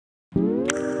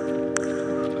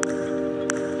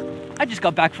I just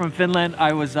got back from Finland.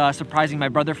 I was surprising my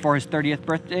brother for his 30th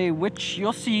birthday, which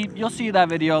you'll see that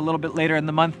video a little bit later in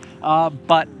the month.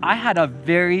 But I had a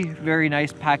very, very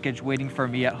nice package waiting for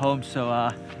me at home, so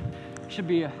should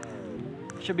be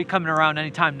coming around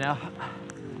anytime now.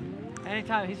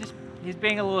 Anytime. He's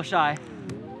being a little shy.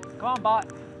 Come on, bot.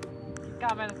 Keep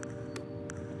coming.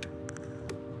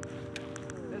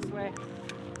 This way.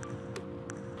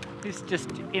 He's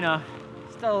just, you know,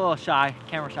 still a little shy,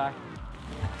 camera shy.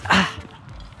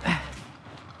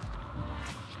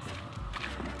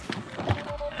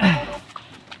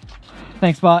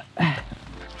 Thanks, bot.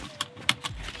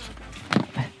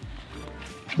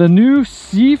 The new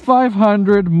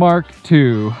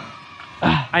C500mkII.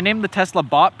 I named the Tesla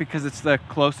bot because it's the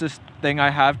closest thing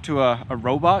I have to a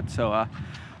robot. So,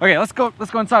 okay, let's go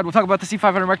inside. We'll talk about the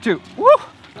C500mkII. Woo!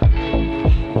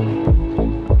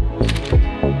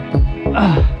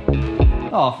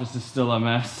 The office is still a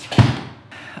mess.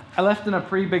 I left in a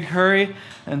pretty big hurry,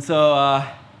 and so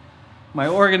my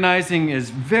organizing is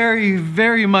very,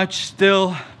 very much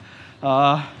still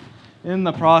in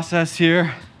the process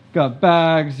here. Got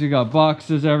bags, you got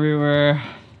boxes everywhere,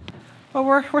 but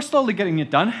we're slowly getting it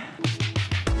done.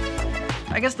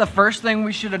 I guess the first thing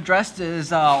we should address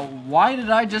is why did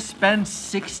I just spend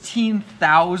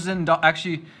 $16,000?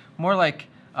 Actually, more like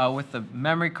with the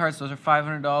memory cards, those are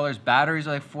 $500. Batteries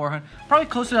are like $400. Probably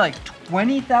closer to like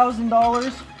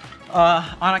 $20,000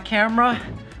 on a camera.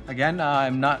 Again,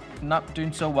 I'm not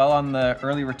doing so well on the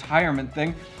early retirement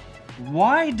thing.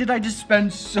 Why did I just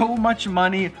spend so much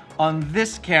money on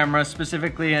this camera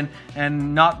specifically and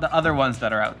not the other ones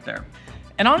that are out there?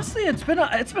 And honestly, it's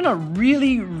been a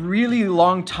really, really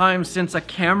long time since a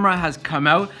camera has come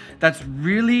out that's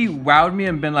really wowed me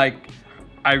and been like,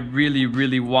 I really,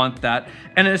 really want that.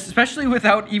 And especially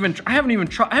without even, I haven't even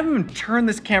turned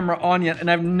this camera on yet,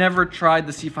 and I've never tried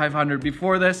the C500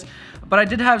 before this. But I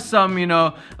did have some, you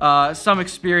know, some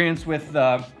experience with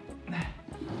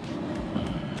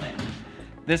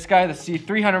this guy, the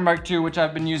C300mkII, which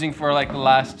I've been using for like the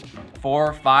last 4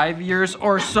 or 5 years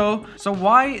or so. So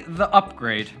why the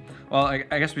upgrade? Well,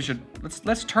 I guess we should,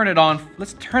 let's turn it on.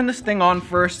 Let's turn this thing on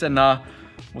first, and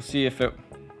we'll see if it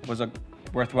was a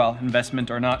worthwhile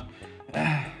investment or not.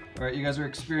 All right, you guys are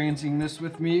experiencing this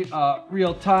with me,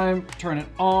 real time. Turn it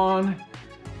on,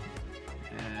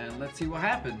 and let's see what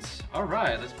happens. All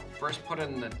right, let's first put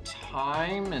in the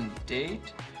time and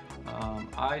date.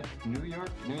 New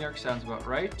York sounds about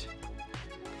right.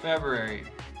 February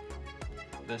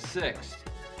the 6th,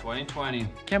 2020.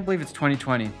 Can't believe it's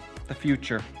 2020, the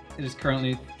future. It is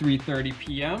currently 3:30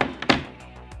 p.m.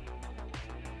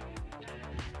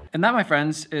 And that, my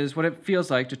friends, is what it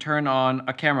feels like to turn on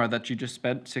a camera that you just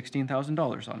spent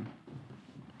 $16,000 on.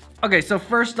 Okay, so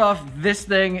first off, this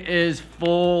thing is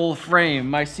full frame.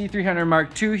 My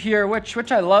C300mkII here,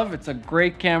 which I love. It's a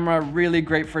great camera, really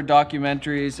great for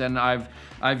documentaries, and I've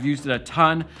used it a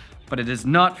ton, but it is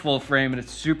not full frame, and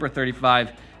it's Super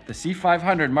 35. The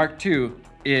C500mkII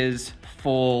is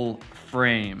full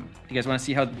frame. You guys wanna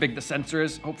see how big the sensor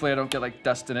is? Hopefully I don't get like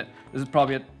dust in it. This is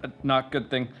probably a not good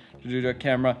thing to do to a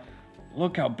camera.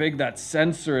 Look how big that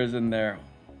sensor is in there.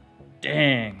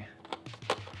 Dang.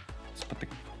 Let's put the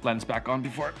lens back on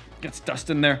before it gets dust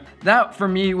in there. That for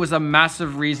me was a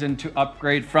massive reason to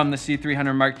upgrade from the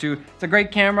C300mkII. It's a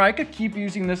great camera. I could keep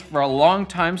using this for a long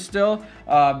time still.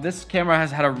 This camera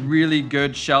has had a really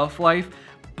good shelf life,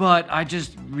 but I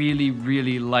just really,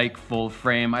 really like full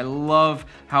frame. I love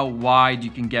how wide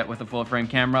you can get with a full frame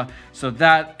camera. So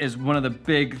that is one of the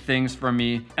big things for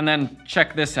me. And then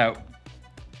check this out.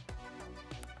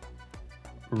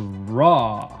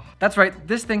 RAW. That's right,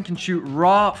 this thing can shoot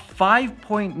RAW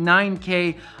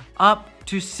 5.9K up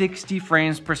to 60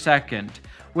 frames per second,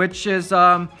 which is,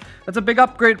 that's a big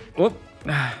upgrade. Whoop.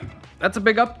 That's a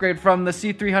big upgrade from the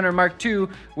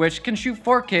C300mkII, which can shoot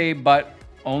 4K, but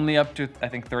only up to, I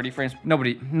think, 30 frames.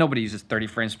 Nobody uses 30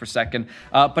 frames per second,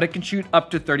 but it can shoot up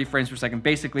to 30 frames per second.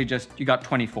 Basically just, you got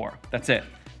 24, that's it.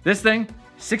 This thing,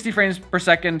 60 frames per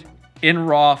second in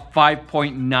RAW,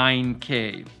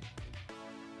 5.9K.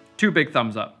 2 big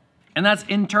thumbs up. And that's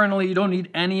internally, you don't need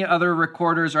any other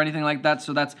recorders or anything like that,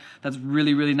 so that's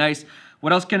really, really nice.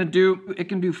 What else can it do? It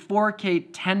can do 4K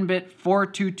 10-bit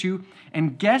 422,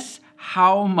 and guess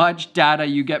how much data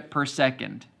you get per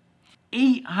second?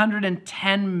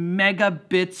 810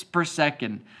 megabits per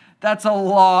second. That's a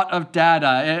lot of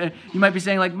data. You might be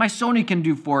saying like, my Sony can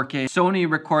do 4K. Sony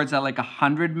records at like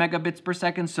 100 megabits per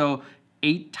second, so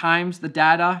 8 times the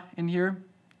data in here.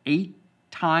 8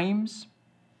 times.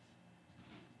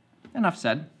 Enough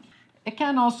said. It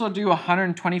can also do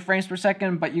 120 frames per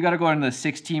second, but you got to go into the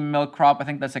 16mm crop. I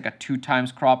think that's like a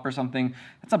 2x crop or something.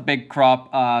 That's a big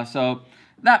crop, so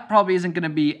that probably isn't going to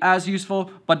be as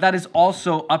useful, but that is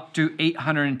also up to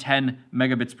 810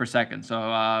 megabits per second. So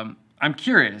I'm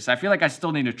curious. I feel like I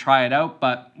still need to try it out,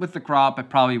 but with the crop, I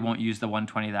probably won't use the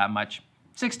 120 that much.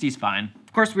 60 is fine.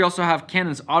 Of course, we also have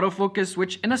Canon's autofocus,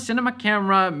 which in a cinema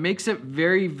camera makes it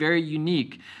very, very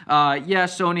unique. Yeah,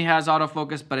 Sony has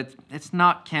autofocus, but it's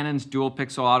not Canon's dual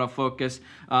pixel autofocus.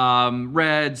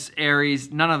 Reds,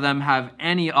 Aries, none of them have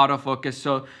any autofocus,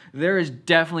 so there is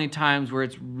definitely times where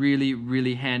it's really,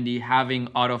 really handy having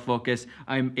autofocus.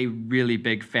 I'm a really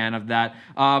big fan of that.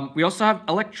 We also have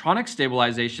electronic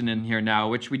stabilization in here now,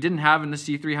 which we didn't have in the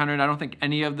C300. I don't think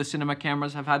any of the cinema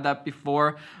cameras have had that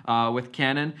before with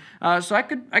Canon. So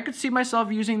I could see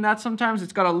myself using that sometimes.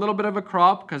 It's got a little bit of a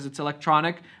crop because it's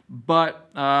electronic, but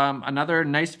another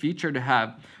nice feature to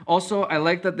have. Also, I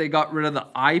like that they got rid of the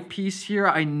eyepiece here.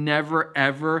 I never,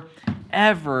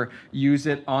 ever use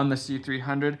it on the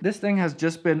C300. This thing has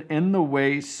just been in the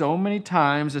way so many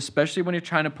times, especially when you're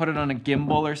trying to put it on a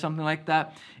gimbal or something like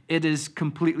that. It is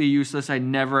completely useless. I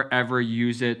never ever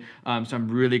use it. So I'm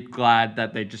really glad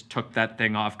that they just took that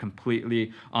thing off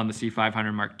completely on the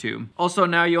C500 Mark II. Also,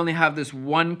 now you only have this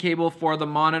one cable for the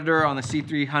monitor. On the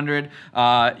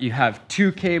C300, you have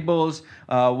two cables,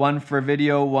 one for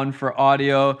video, one for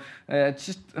audio. It's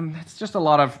just a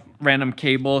lot of random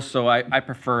cables, so I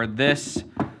prefer this.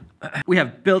 We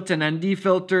have built-in ND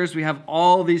filters. We have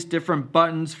all these different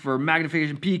buttons for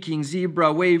magnification, peaking,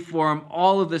 zebra, waveform,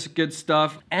 all of this good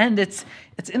stuff. And it's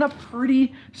in a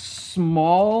pretty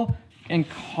small and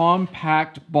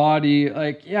compact body.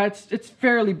 Like, yeah, it's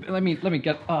fairly, let me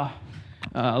get,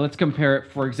 let's compare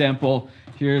it. For example,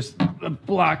 here's the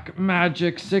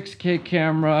Blackmagic 6K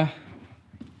camera.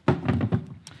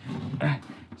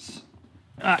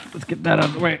 Let's get that out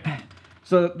of the way.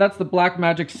 So that's the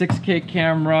Blackmagic 6K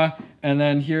camera, and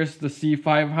then here's the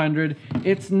C500.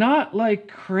 It's not like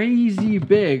crazy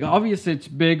big. Obviously it's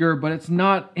bigger, but it's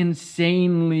not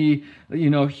insanely, you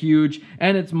know, huge.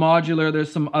 And it's modular. There's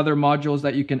some other modules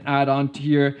that you can add onto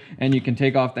here, and you can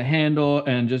take off the handle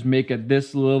and just make it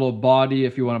this little body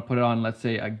if you want to put it on, let's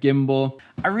say, a gimbal.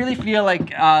 I really feel like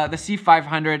the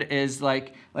C500 is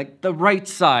like the right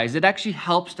size. It actually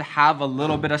helps to have a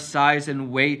little bit of size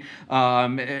and weight.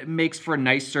 It makes for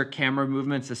nicer camera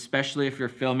movements, especially if you're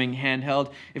filming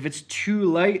handheld. If it's too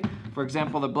light, for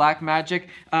example, the Blackmagic,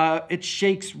 it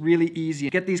shakes really easy.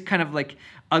 You get these kind of like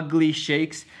ugly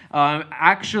shakes.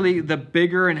 Actually, the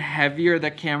bigger and heavier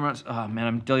the cameras, oh man,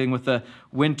 I'm dealing with a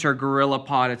winter Gorilla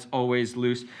Pod, it's always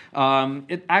loose.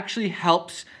 It actually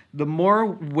helps. The more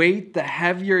weight, the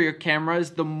heavier your camera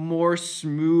is, the more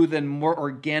smooth and more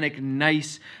organic,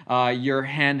 nice your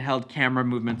handheld camera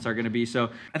movements are gonna be.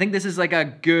 So I think this is like a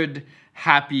good,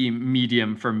 happy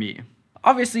medium for me.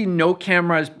 Obviously, no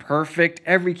camera is perfect.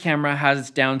 Every camera has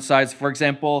its downsides. For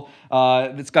example,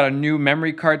 it's got a new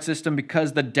memory card system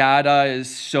because the data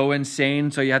is so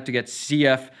insane. So you have to get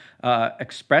CF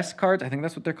Express cards. I think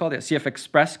that's what they're called. Yeah, CF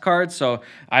Express cards. So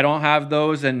I don't have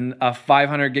those, and a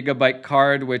 500 gigabyte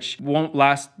card, which won't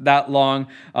last that long.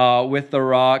 With the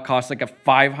RAW, it costs like a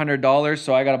 $500.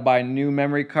 So I got to buy new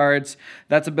memory cards.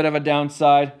 That's a bit of a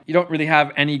downside. You don't really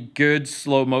have any good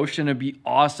slow motion. It'd be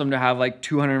awesome to have like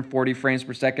 240 frames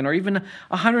per second, or even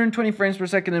 120 frames per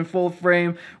second in full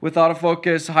frame with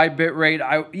autofocus, high bit rate.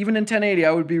 Even in 1080,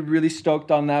 I would be really stoked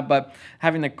on that. But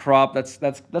having the crop, that's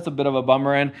a bit of a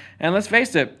bummer. And let's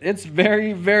face it, it's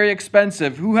very, very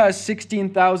expensive. Who has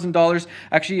 $16,000?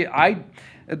 Actually,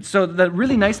 so the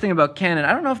really nice thing about Canon,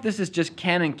 I don't know if this is just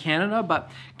Canon Canada,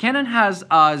 but Canon has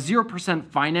a 0%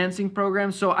 financing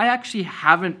program. So I actually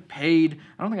haven't paid,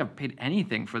 I don't think I've paid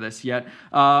anything for this yet.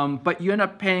 But you end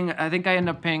up paying, I think I end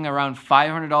up paying around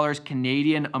 $500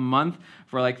 Canadian a month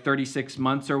for like 36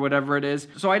 months or whatever it is.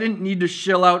 So I didn't need to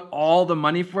shill out all the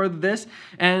money for this.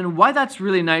 And why that's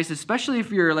really nice, especially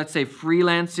if you're, let's say,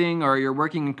 freelancing or you're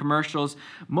working in commercials,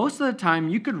 most of the time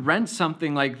you could rent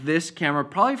something like this camera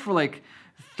probably for like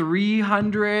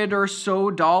 $300 or so,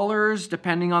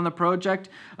 depending on the project.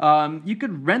 You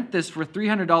could rent this for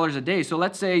 $300 a day. So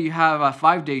let's say you have a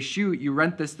 5-day shoot, you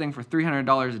rent this thing for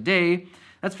 $300 a day.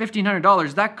 That's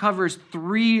 $1,500. That covers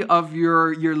 3 of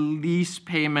your lease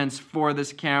payments for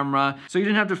this camera. So you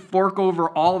didn't have to fork over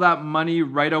all that money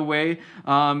right away.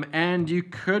 And you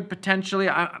could potentially,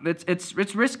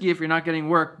 it's risky if you're not getting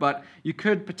work, but you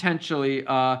could potentially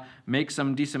make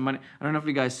some decent money. I don't know if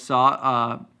you guys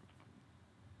saw,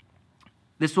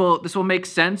 This will make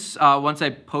sense once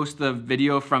I post the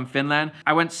video from Finland.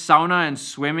 I went sauna and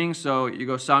swimming, so you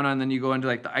go sauna and then you go into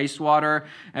like the ice water.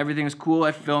 Everything is cool.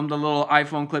 I filmed a little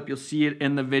iPhone clip. You'll see it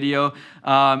in the video.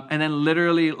 And then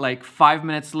literally like 5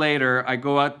 minutes later, I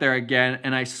go out there again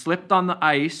and I slipped on the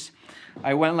ice.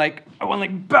 I went like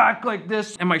back like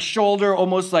this, and my shoulder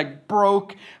almost like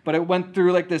broke, but it went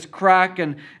through like this crack,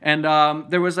 and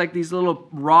there was like these little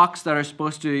rocks that are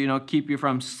supposed to, you know, keep you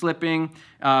from slipping.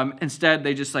 Instead,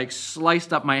 they just like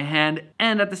sliced up my hand,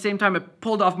 and at the same time, it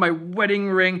pulled off my wedding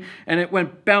ring, and it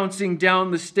went bouncing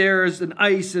down the stairs and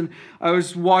ice, and I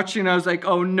was watching, I was like,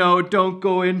 oh no, don't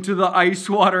go into the ice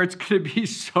water. It's gonna be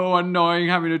so annoying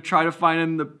having to try to find it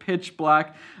in the pitch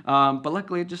black. But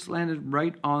luckily it just landed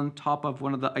right on top of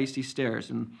one of the icy stairs,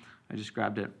 and I just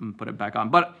grabbed it and put it back on.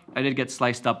 But I did get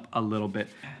sliced up a little bit.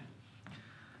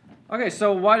 Okay,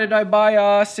 so why did I buy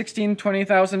a $16,000,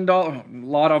 $20,000, a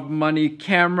lot of money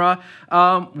camera?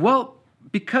 Well,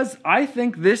 because I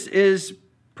think this is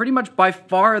pretty much by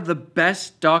far the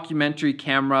best documentary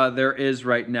camera there is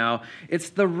right now. It's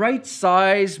the right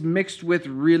size mixed with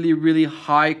really, really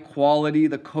high quality.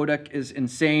 The codec is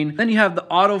insane. Then you have the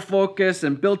autofocus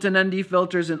and built-in ND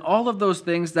filters and all of those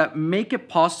things that make it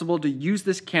possible to use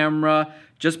this camera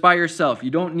just by yourself. You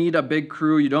don't need a big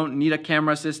crew. You don't need a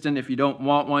camera assistant if you don't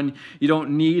want one. You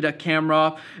don't need a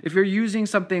camera. If you're using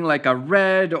something like a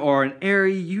Red or an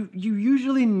Arri, you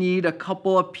usually need a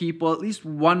couple of people, at least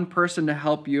one person to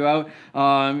help you out.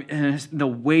 And the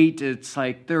weight, it's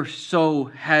like they're so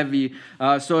heavy.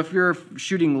 So if you're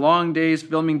shooting long days,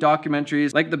 filming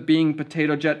documentaries, like the Being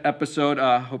Potato Jet episode,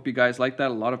 hope you guys like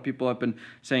that. A lot of people have been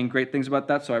saying great things about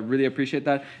that, so I really appreciate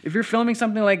that. If you're filming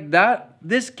something like that,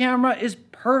 this camera is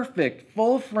perfect.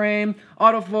 Full frame,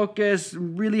 autofocus,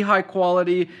 really high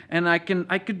quality, and I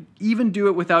could even do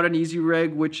it without an easy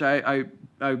rig, which I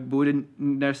wouldn't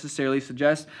necessarily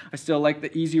suggest. I still like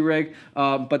the easy rig,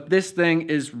 but this thing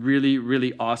is really,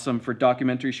 really awesome for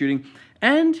documentary shooting.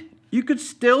 And you could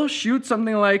still shoot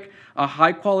something like a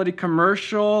high quality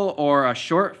commercial or a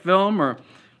short film or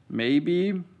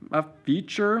maybe a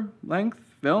feature length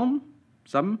film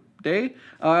someday.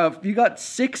 You got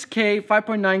 6K,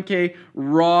 5.9K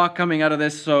raw coming out of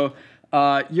this, so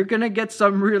you're gonna get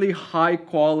some really high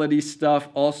quality stuff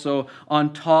also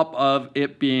on top of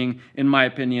it being, in my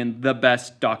opinion, the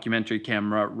best documentary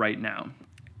camera right now.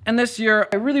 And this year,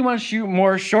 I really want to shoot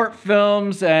more short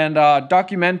films and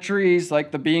documentaries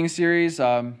like the Being series.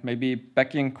 Maybe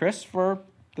Becky and Chris for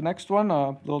the next one,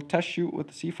 a little test shoot with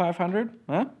the C500.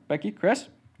 Huh? Becky, Chris,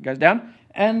 you guys down?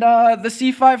 And the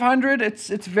C500,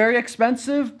 it's very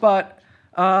expensive, but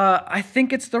I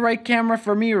think it's the right camera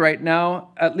for me right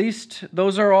now. At least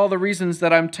those are all the reasons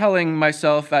that I'm telling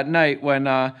myself at night when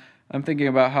I'm thinking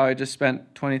about how I just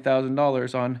spent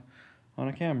 $20,000 on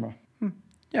a camera.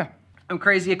 Yeah. I'm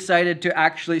crazy excited to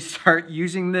actually start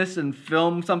using this and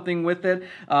film something with it,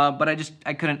 but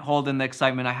I couldn't hold in the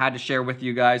excitement. I had to share with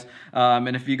you guys,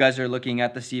 and if you guys are looking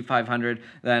at the C500,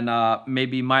 then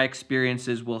maybe my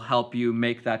experiences will help you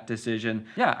make that decision.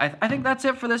 Yeah, I think that's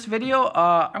it for this video.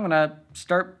 I'm gonna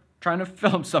start trying to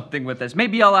film something with this.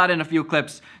 Maybe I'll add in a few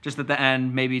clips just at the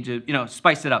end, maybe to, you know,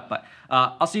 spice it up, but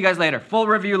I'll see you guys later. Full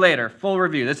review later, full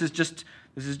review. This is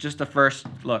just a first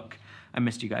look. I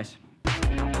missed you guys.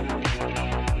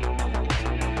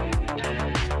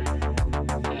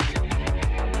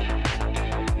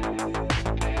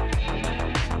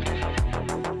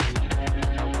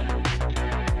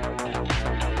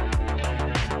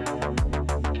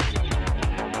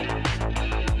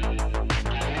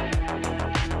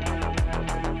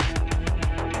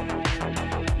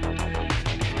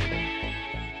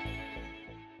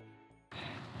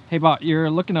 Hey, Bot, you're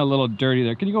looking a little dirty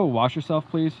there. Can you go wash yourself,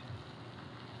 please?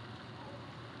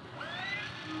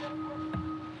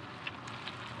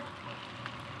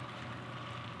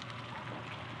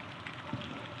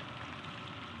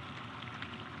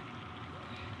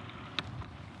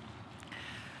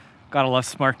 Gotta love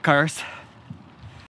smart cars.